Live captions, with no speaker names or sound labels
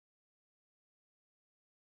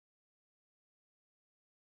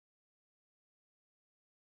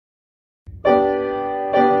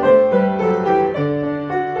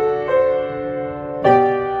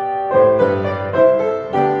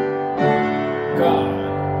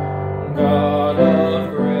God, God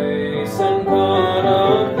of grace and God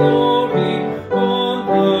of glory, on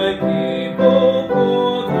thy people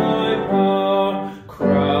pour thy power,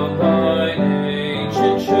 crown thine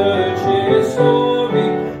ancient church's story,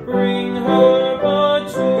 bring her bud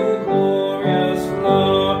to glorious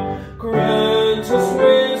flower. Grant us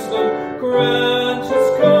wisdom, grant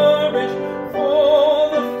us courage for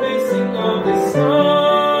the facing of this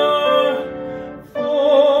hour,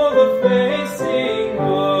 for the facing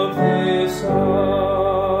of this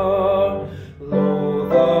hour. Lo,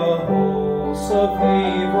 the hosts of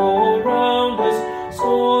evil round us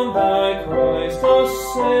scorn thy Christ,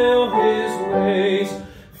 assail his ways.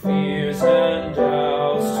 Fears and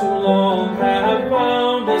doubts too long have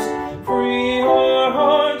bound us, free our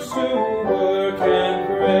hearts to work and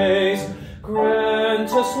praise.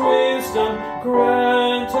 Grant us wisdom,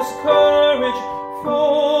 grant us courage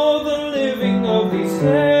for the living of these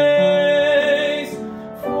days,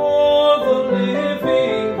 for the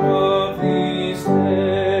living of these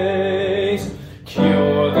days.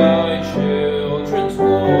 Cure thy children's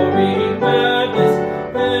warring madness,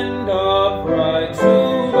 bend our pride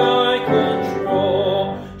to thy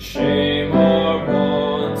control. Shame our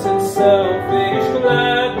wants and selfish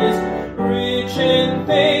gladness, rich in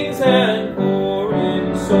things and poor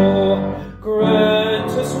in soul.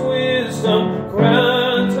 Grant us wisdom,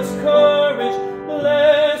 grant us courage,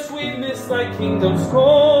 lest we miss thy kingdom's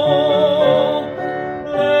goal,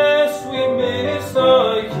 lest we miss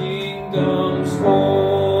thy kingdom's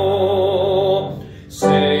goal.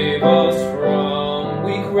 Save us from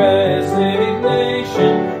weak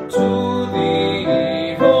resignation to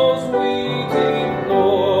the evils we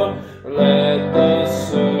deplore. Let the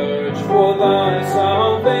search for thy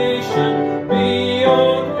salvation be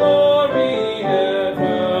your glory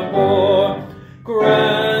evermore.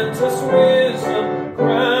 Grant us wisdom,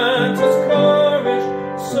 grant us courage,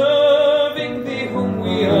 serving thee whom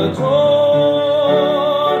we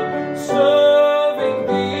adore, serving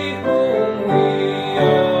thee whom we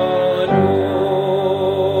adore.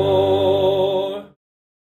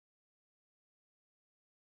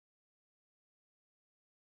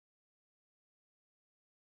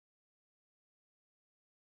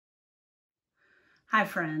 Hi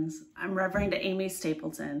friends, I'm Reverend Amy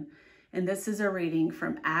Stapleton, and this is a reading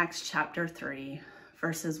from Acts chapter 3,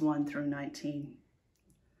 verses 1 through 19.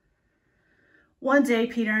 One day,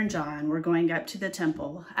 Peter and John were going up to the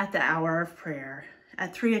temple at the hour of prayer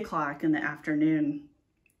at 3 o'clock in the afternoon,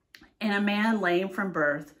 and a man lame from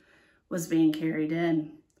birth was being carried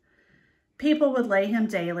in. People would lay him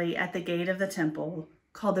daily at the gate of the temple,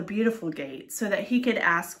 called the Beautiful Gate, so that he could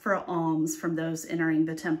ask for alms from those entering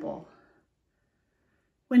the temple.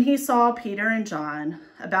 When he saw Peter and John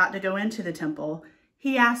about to go into the temple,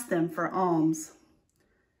 he asked them for alms.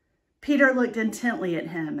 Peter looked intently at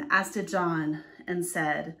him, as did John, and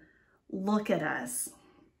said, "Look at us."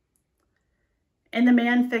 And the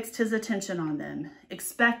man fixed his attention on them,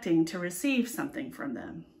 expecting to receive something from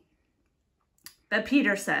them. But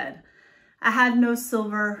Peter said, "I have no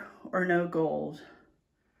silver or no gold,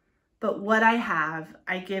 but what I have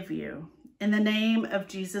I give you. In the name of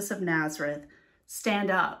Jesus of Nazareth, stand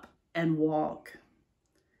up and walk."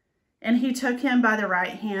 And he took him by the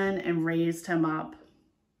right hand and raised him up.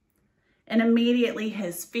 And immediately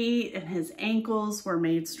his feet and his ankles were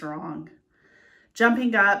made strong.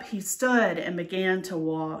 Jumping up, he stood and began to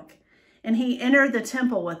walk. And he entered the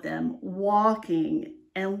temple with them, walking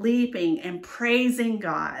and leaping and praising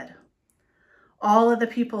God. All of the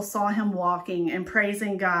people saw him walking and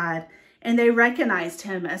praising God, and they recognized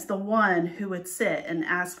him as the one who would sit and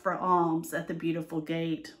ask for alms at the Beautiful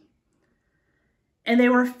Gate. And they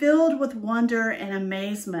were filled with wonder and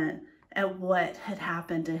amazement at what had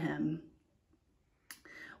happened to him.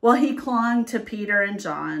 While he clung to Peter and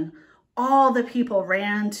John, all the people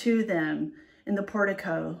ran to them in the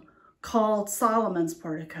portico, called Solomon's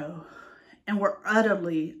portico, and were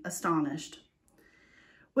utterly astonished.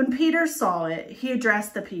 When Peter saw it, he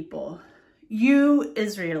addressed the people, "You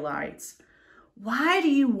Israelites, why do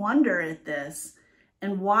you wonder at this?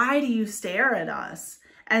 And why do you stare at us,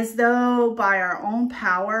 as though by our own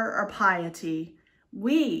power or piety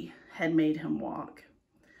we had made him walk?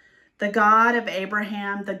 The God of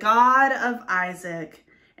Abraham, the God of Isaac,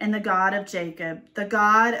 and the God of Jacob, the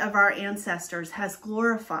God of our ancestors, has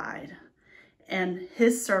glorified, and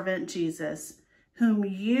his servant Jesus, whom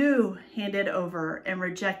you handed over and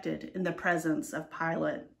rejected in the presence of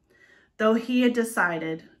Pilate, though he had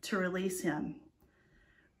decided to release him.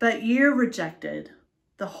 But you rejected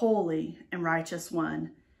the holy and righteous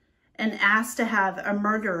one, and asked to have a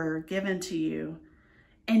murderer given to you,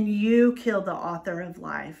 and you killed the author of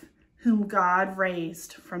life, whom God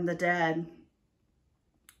raised from the dead.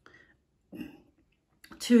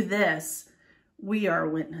 To this we are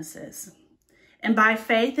witnesses. And by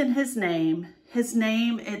faith in his name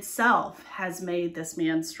itself has made this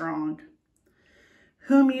man strong,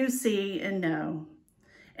 whom you see and know.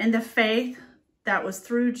 And the faith that was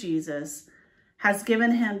through Jesus has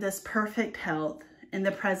given him this perfect health in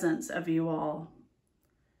the presence of you all.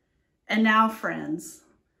 And now, friends,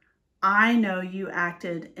 I know you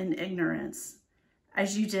acted in ignorance,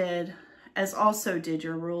 as also did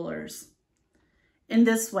your rulers. In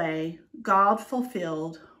this way, God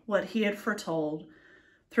fulfilled what he had foretold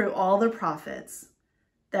through all the prophets,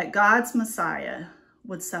 that God's Messiah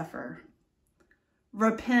would suffer.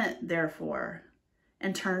 Repent, therefore,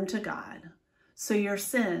 and turn to God, so your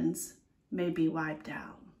sins may be wiped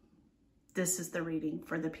out. This is the reading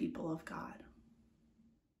for the people of God.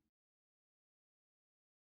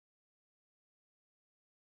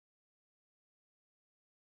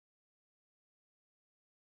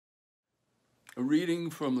 A reading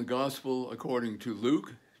from the Gospel according to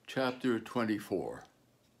Luke, chapter 24.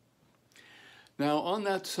 Now on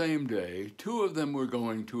that same day, 2 of them were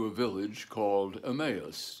going to a village called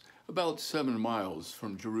Emmaus, about 7 miles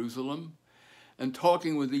from Jerusalem, and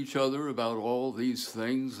talking with each other about all these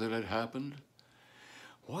things that had happened.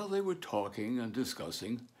 While they were talking and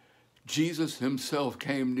discussing, Jesus himself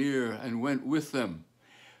came near and went with them,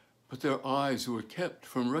 but their eyes were kept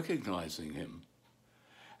from recognizing him.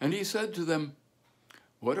 And he said to them,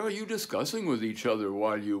 "What are you discussing with each other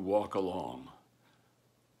while you walk along?"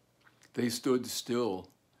 They stood still,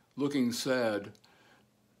 looking sad.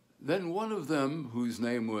 Then one of them, whose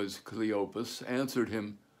name was Cleopas, answered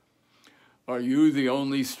him, "Are you the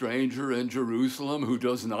only stranger in Jerusalem who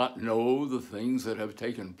does not know the things that have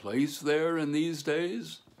taken place there in these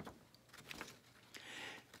days?"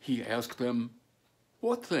 He asked them,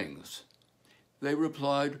 "What things?" They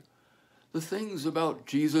replied, "The things about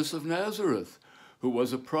Jesus of Nazareth, who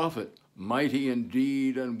was a prophet, mighty in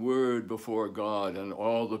deed and word before God and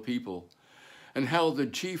all the people, and how the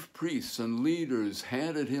chief priests and leaders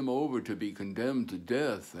handed him over to be condemned to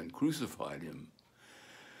death and crucified him.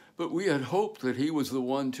 But we had hoped that he was the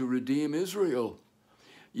one to redeem Israel.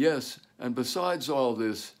 Yes, and besides all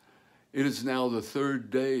this, it is now the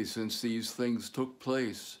 3rd day since these things took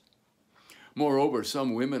place. Moreover,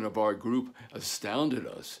 some women of our group astounded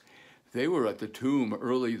us. They were at the tomb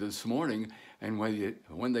early this morning, and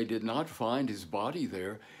when they did not find his body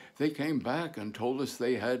there, they came back and told us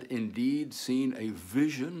they had indeed seen a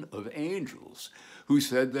vision of angels who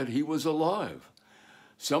said that he was alive.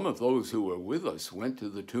 Some of those who were with us went to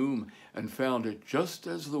the tomb and found it just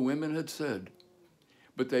as the women had said,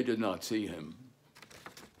 but they did not see him."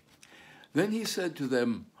 Then he said to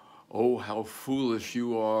them, "Oh, how foolish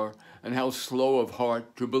you are, and how slow of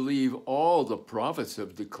heart to believe all the prophets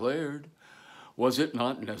have declared. Was it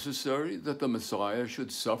not necessary that the Messiah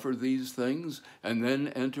should suffer these things and then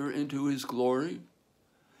enter into his glory?"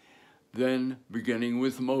 Then, beginning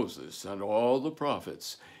with Moses and all the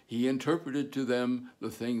prophets, he interpreted to them the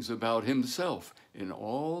things about himself in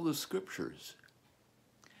all the scriptures.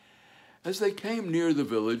 As they came near the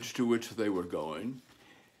village to which they were going,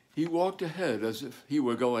 he walked ahead as if he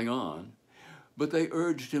were going on, but they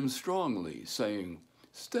urged him strongly, saying,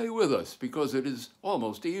 "Stay with us, because it is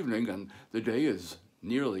almost evening and the day is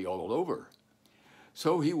nearly all over."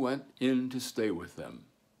 So he went in to stay with them.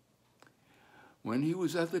 When he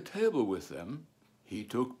was at the table with them, he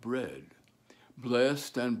took bread,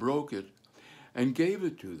 blessed and broke it, and gave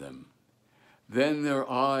it to them. Then their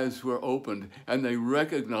eyes were opened, and they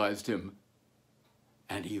recognized him,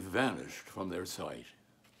 and he vanished from their sight.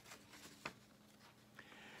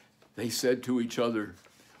 They said to each other,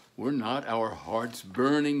 "Were not our hearts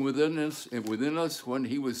burning within us when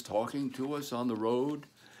he was talking to us on the road,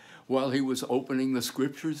 while he was opening the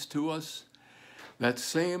scriptures to us?" That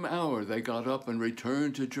same hour they got up and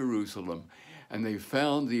returned to Jerusalem, and they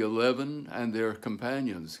found the 11 and their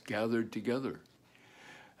companions gathered together.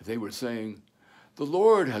 They were saying, "The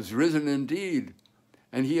Lord has risen indeed,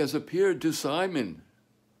 and he has appeared to Simon."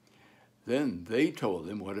 Then they told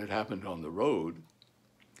him what had happened on the road,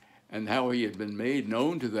 and how he had been made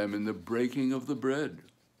known to them in the breaking of the bread.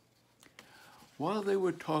 While they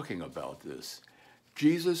were talking about this,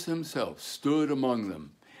 Jesus himself stood among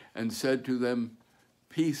them and said to them,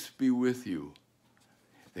 "Peace be with you."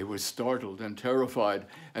 They were startled and terrified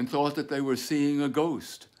and thought that they were seeing a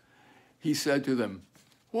ghost. He said to them,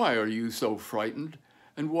 "Why are you so frightened?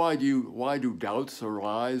 And why do doubts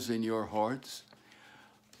arise in your hearts?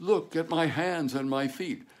 Look at my hands and my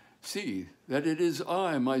feet. See that it is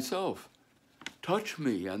I myself. Touch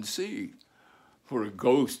me and see, for a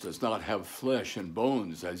ghost does not have flesh and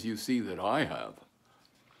bones, as you see that I have."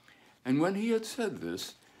 And when he had said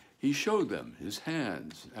this, he showed them his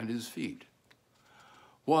hands and his feet.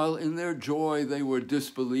 While in their joy they were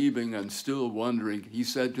disbelieving and still wondering, he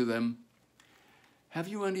said to them, "Have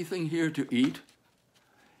you anything here to eat?"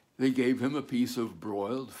 They gave him a piece of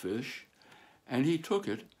broiled fish, and he took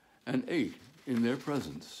it and ate in their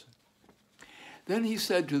presence. Then he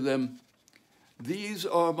said to them, "These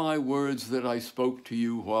are my words that I spoke to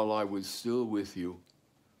you while I was still with you,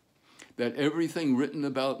 that everything written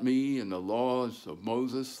about me in the laws of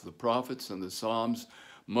Moses, the prophets, and the Psalms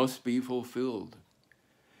must be fulfilled."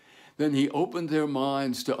 Then he opened their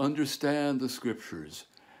minds to understand the scriptures,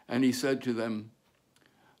 and he said to them,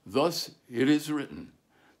 "Thus it is written,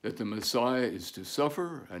 that the Messiah is to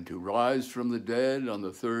suffer and to rise from the dead on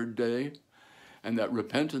the third day, and that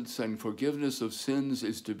repentance and forgiveness of sins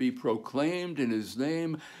is to be proclaimed in his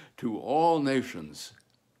name to all nations,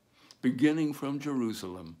 beginning from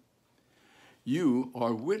Jerusalem. You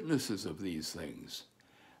are witnesses of these things,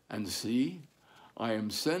 and see, I am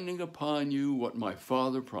sending upon you what my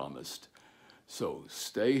Father promised. So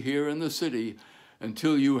stay here in the city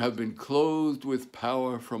until you have been clothed with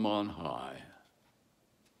power from on high."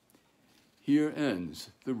 Here ends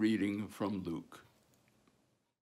the reading from Luke.